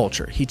it in a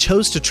culture. He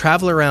chose to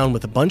travel around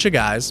with a bunch of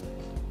guys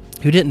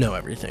who didn't know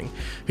everything,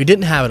 who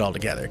didn't have it all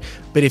together.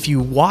 But if you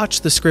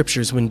watch the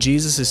scriptures when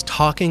Jesus is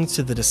talking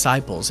to the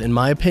disciples, in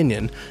my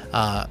opinion,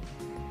 I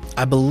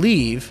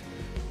believe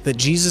that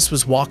Jesus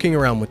was walking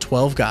around with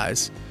 12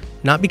 guys,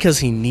 not because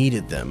he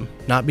needed them,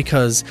 not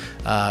because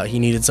he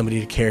needed somebody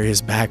to carry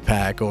his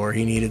backpack or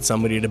he needed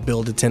somebody to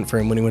build a tent for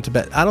him when he went to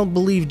bed. I don't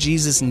believe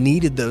Jesus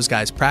needed those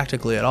guys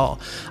practically at all.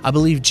 I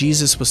believe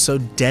Jesus was so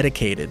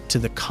dedicated to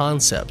the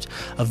concept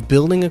of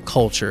building a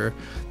culture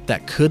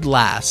that could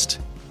last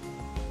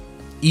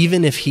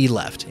even if he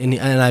left. And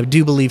I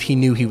do believe he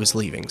knew he was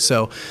leaving.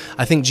 So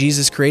I think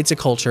Jesus creates a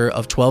culture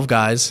of 12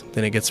 guys,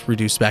 then it gets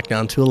reduced back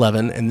down to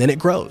 11, and then it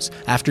grows.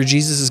 After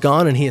Jesus is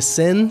gone and he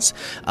ascends,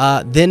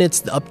 then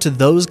it's up to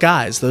those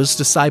guys, those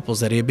disciples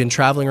that he had been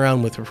traveling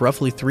around with for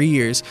roughly 3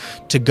 years,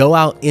 to go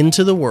out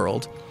into the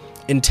world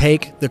and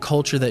take the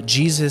culture that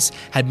Jesus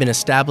had been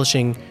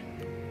establishing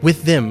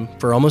with them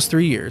for almost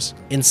 3 years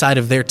inside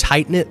of their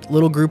tight-knit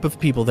little group of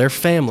people, their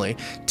family,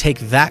 take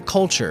that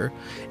culture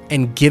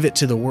and give it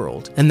to the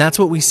world. And that's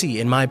what we see.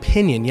 In my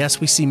opinion,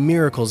 yes, we see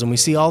miracles and we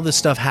see all this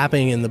stuff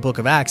happening in the book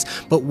of Acts,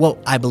 but what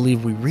I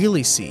believe we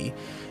really see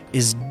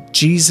is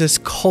Jesus'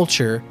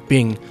 culture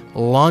being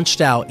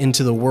launched out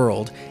into the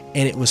world.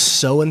 And it was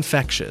so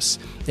infectious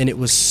and it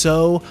was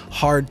so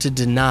hard to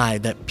deny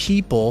that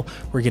people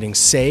were getting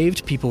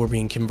saved, people were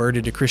being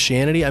converted to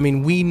Christianity. I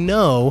mean, we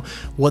know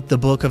what the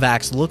book of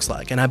Acts looks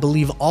like. And I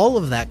believe all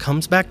of that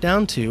comes back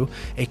down to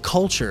a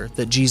culture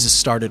that Jesus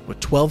started with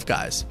 12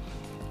 guys.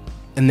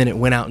 And then it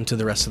went out into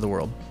the rest of the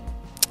world.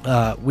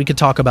 We could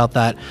talk about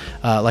that,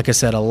 like I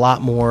said, a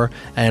lot more.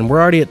 And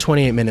we're already at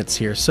 28 minutes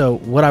here. So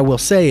what I will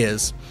say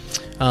is,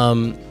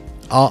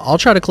 I'll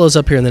try to close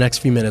up here in the next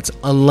few minutes,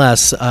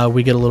 unless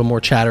we get a little more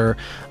chatter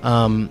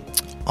on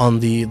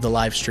the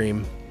live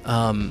stream.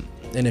 And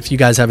if you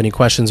guys have any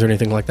questions or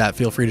anything like that,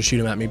 feel free to shoot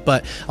them at me.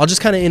 But I'll just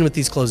kind of end with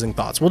these closing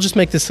thoughts. We'll just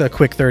make this a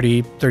quick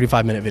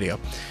 35-minute video.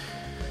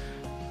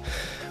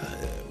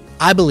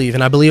 I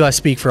believe I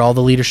speak for all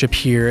the leadership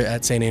here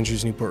at St.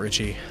 Andrew's, New Port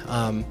Richey,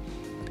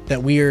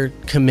 that we are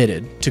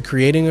committed to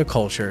creating a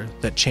culture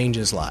that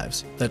changes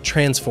lives, that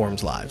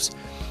transforms lives.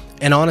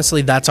 And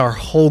honestly, that's our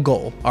whole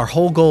goal. Our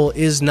whole goal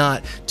is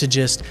not to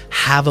just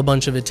have a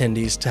bunch of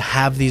attendees, to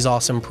have these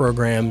awesome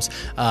programs,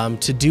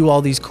 to do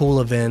all these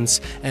cool events.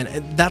 And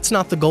that's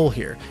not the goal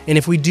here. And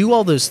if we do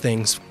all those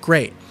things,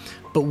 great.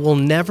 But we'll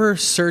never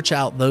search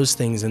out those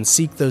things and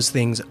seek those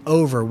things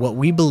over what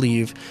we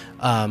believe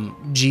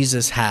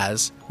Jesus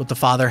has, what the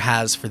Father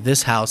has for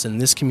this house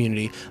and this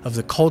community, of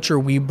the culture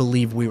we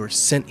believe we were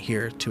sent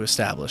here to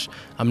establish.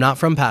 I'm not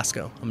from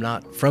Pasco. I'm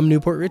not from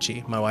Newport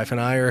Richey. My wife and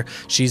I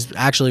she's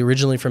actually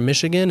originally from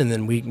Michigan, and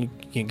then we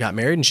got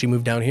married and she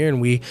moved down here, and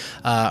we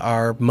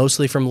are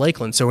mostly from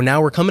Lakeland. So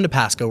now we're coming to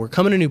Pasco, we're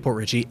coming to Newport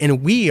Richey,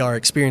 and we are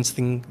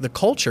experiencing the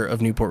culture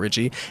of Newport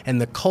Richey and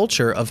the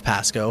culture of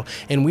Pasco,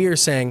 and we are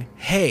saying,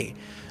 hey,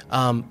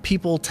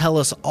 people tell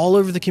us all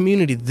over the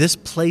community, this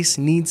place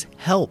needs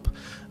help.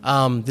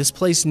 This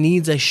place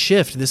needs a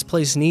shift. This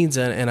place needs,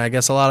 and I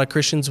guess a lot of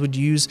Christians would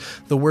use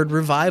the word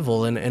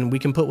revival, and we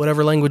can put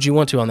whatever language you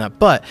want to on that.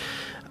 But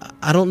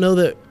I don't know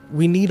that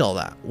we need all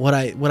that. What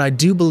I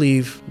do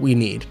believe we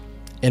need,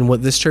 and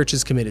what this church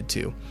is committed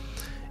to,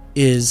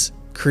 is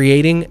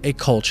creating a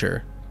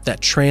culture that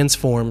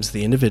transforms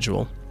the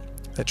individual,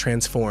 that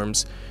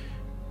transforms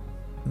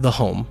the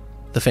home,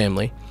 the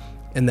family,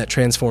 and that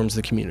transforms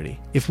the community.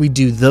 If we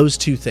do those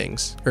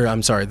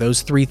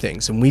those three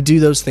things, and we do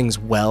those things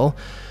well,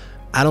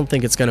 I don't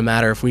think it's going to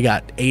matter if we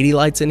got 80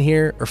 lights in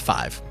here or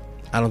 5.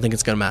 I don't think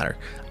it's going to matter.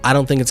 I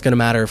don't think it's going to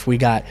matter if we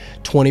got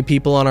 20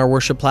 people on our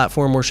worship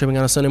platform worshiping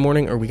on a Sunday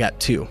morning or we got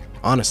 2.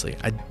 Honestly,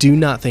 I do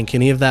not think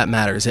any of that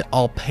matters. It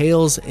all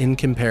pales in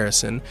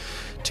comparison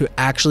to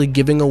actually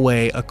giving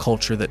away a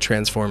culture that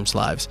transforms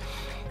lives.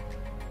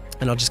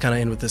 And I'll just kind of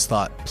end with this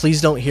thought.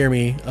 Please don't hear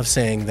me of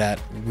saying that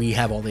we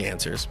have all the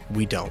answers.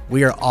 We don't.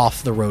 We are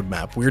off the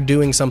roadmap. We're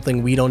doing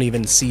something we don't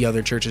even see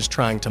other churches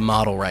trying to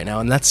model right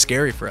now. And that's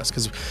scary for us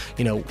because,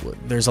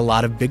 there's a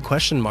lot of big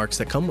question marks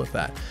that come with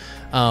that.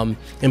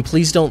 And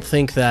please don't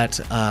think that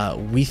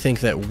we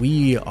think that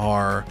we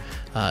are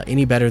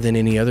any better than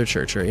any other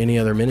church or any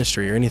other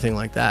ministry or anything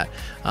like that.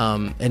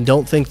 And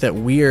don't think that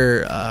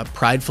we're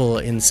prideful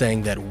in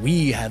saying that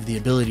we have the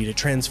ability to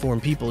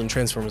transform people and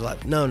transform his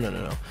life.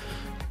 No.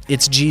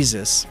 It's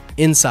Jesus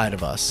inside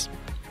of us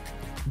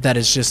that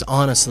is just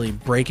honestly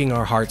breaking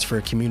our hearts for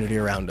a community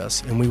around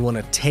us. And we want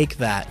to take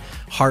that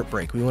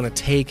heartbreak. We want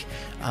to take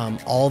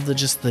all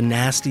the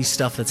nasty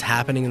stuff that's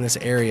happening in this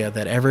area,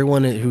 that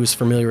everyone who's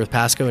familiar with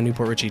Pasco and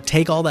Newport Richey,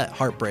 take all that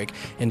heartbreak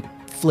and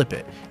flip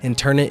it and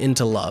turn it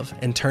into love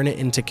and turn it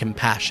into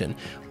compassion.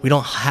 We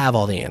don't have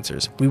all the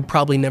answers. We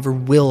probably never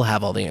will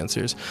have all the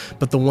answers.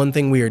 But the one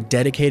thing we are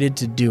dedicated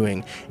to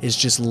doing is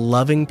just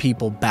loving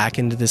people back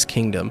into this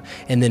kingdom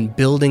and then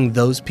building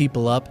those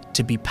people up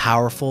to be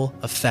powerful,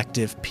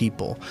 effective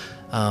people.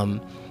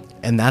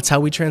 And that's how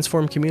we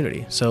transform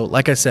community. So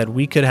like I said,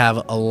 we could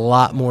have a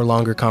lot more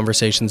longer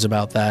conversations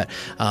about that.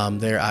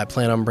 I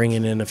plan on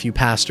bringing in a few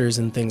pastors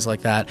and things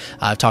like that.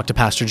 I've talked to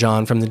Pastor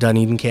John from the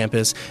Dunedin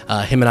campus.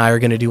 Him and I are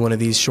going to do one of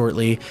these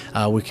shortly.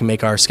 We can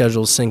make our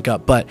schedules sync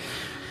up. But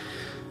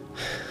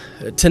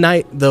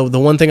tonight, though, the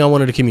one thing I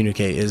wanted to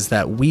communicate is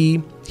that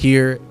we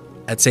here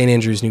at St.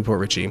 Andrews Newport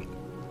Richey,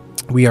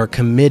 we are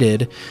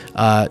committed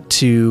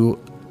to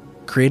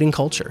creating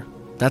culture.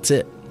 That's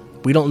it.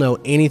 We don't know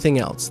anything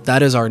else.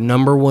 That is our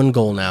number one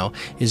goal now,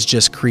 is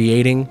just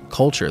creating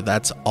culture.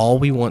 That's all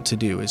we want to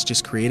do, is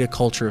just create a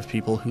culture of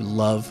people who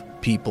love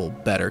people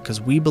better,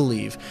 because we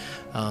believe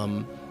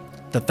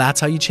that's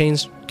how you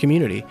change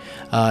community.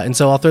 And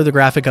so I'll throw the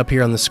graphic up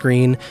here on the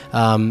screen.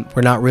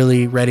 We're not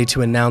really ready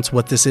to announce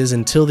what this is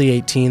until the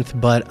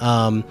 18th,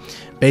 but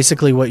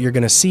basically what you're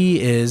going to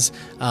see is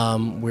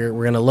we're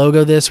going to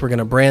logo this, we're going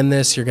to brand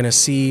this. You're going to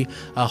see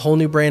a whole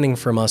new branding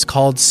from us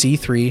called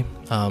C3.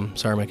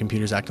 Sorry, my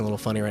computer's acting a little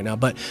funny right now,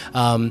 but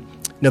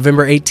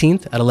November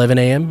 18th at 11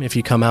 a.m. If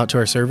you come out to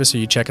our service or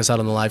you check us out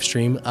on the live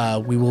stream,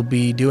 we will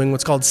be doing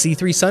what's called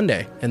C3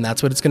 Sunday, and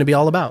that's what it's going to be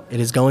all about. It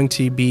is going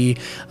to be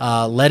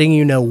letting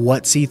you know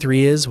what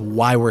C3 is,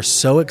 why we're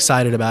so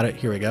excited about it.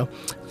 Here we go.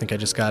 I think I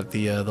just got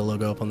the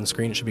logo up on the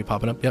screen. It should be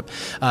popping up. Yep.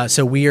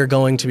 So you're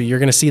going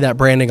to see that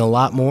branding a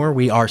lot more.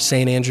 We are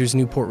St. Andrews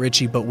Newport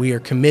Richey, but we are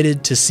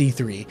committed to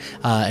C3,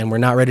 and we're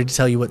not ready to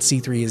tell you what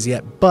C3 is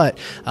yet. But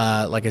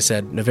like I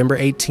said, November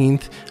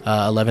 18th,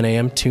 11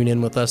 a.m. Tune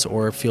in with us,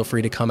 or feel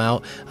free to come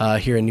out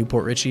here in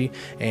Newport Richey.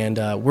 And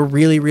we're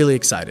really, really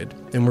excited,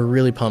 and we're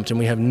really pumped, and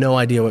we have no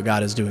idea what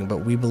God is doing,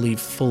 but we believe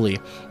fully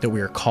that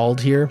we are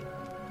called here,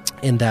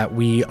 and that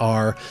we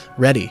are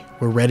ready.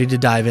 We're ready to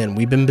dive in.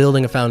 We've been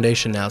building a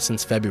foundation now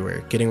since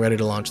February, getting ready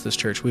to launch this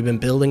church. We've been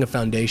building a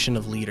foundation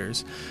of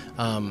leaders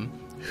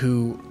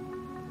who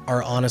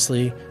are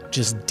honestly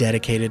just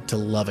dedicated to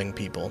loving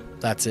people.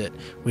 That's it.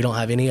 We don't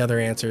have any other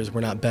answers.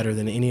 We're not better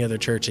than any other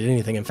church at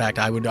anything. In fact,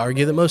 I would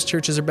argue that most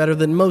churches are better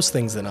than most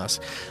things than us.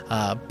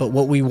 But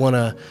what we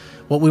want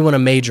what we want to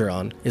major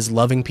on is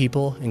loving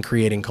people and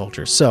creating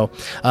culture. So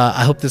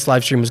I hope this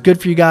live stream was good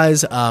for you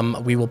guys.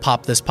 We will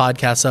pop this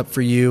podcast up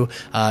for you.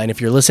 And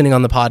if you're listening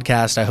on the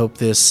podcast, I hope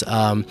this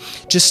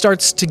just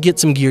starts to get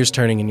some gears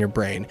turning in your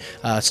brain,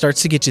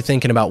 starts to get you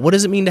thinking about, what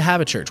does it mean to have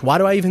a church? Why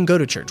do I even go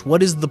to church?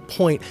 What is the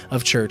point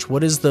of church?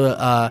 What is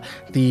the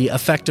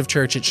effect of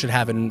church it should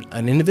have in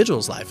an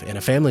individual's life, in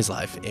a family's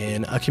life,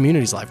 in a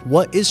community's life?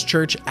 What is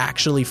church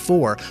actually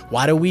for?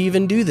 Why do we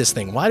even do this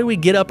thing? Why do we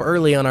get up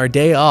early on our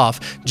day off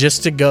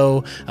just to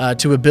go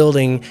to a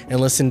building and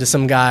listen to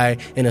some guy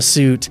in a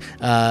suit,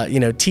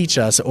 teach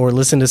us, or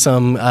listen to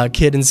some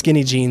kid in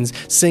skinny jeans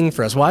sing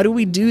for us? Why do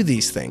we do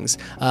these things?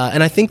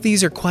 And I think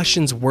these are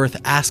questions worth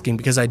asking,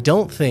 because I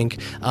don't think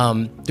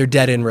they're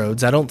dead-end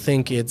roads. I don't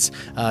think it's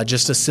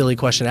just a silly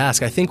question to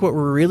ask. I think what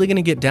we're really going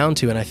to get down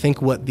to, and I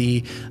think what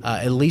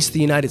at least the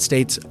United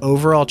States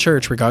overall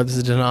church, regardless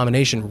of the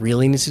denomination,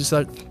 really needs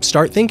to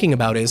start thinking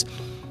about is,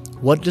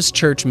 what does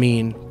church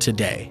mean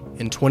today?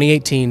 In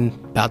 2018,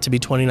 about to be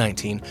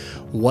 2019,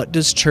 what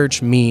does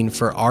church mean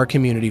for our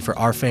community, for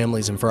our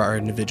families, and for our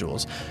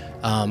individuals?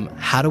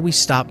 How do we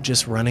stop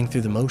just running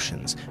through the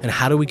motions? And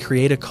how do we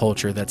create a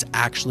culture that's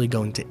actually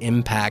going to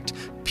impact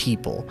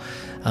people?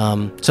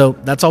 So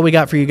that's all we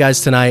got for you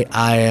guys tonight.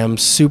 I am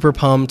super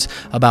pumped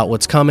about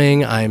what's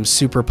coming. I am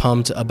super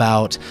pumped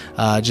about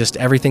just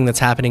everything that's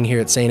happening here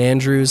at St.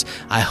 Andrews.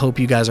 I hope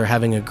you guys are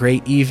having a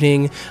great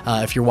evening.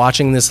 If you're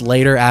watching this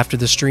later after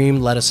the stream,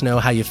 let us know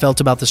how you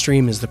felt about the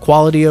stream. Is the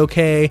quality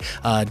okay?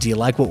 Do you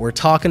like what we're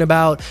talking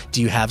about?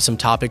 Do you have some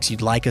topics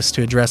you'd like us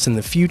to address in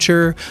the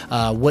future?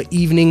 What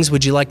evenings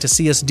would you like to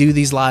see us do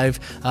these live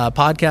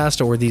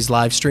podcasts or these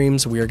live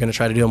streams? We are going to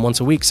try to do them once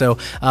a week. So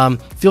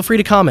feel free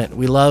to comment.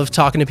 We love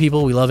talking to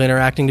people. We love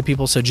interacting to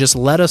people. So just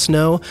let us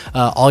know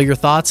all your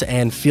thoughts,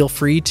 and feel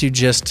free to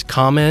just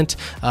comment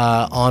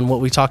on what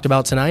we talked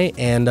about tonight.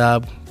 And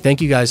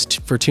thank you guys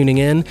for tuning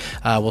in.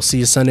 We'll see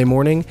you Sunday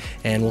morning,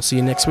 and we'll see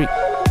you next week.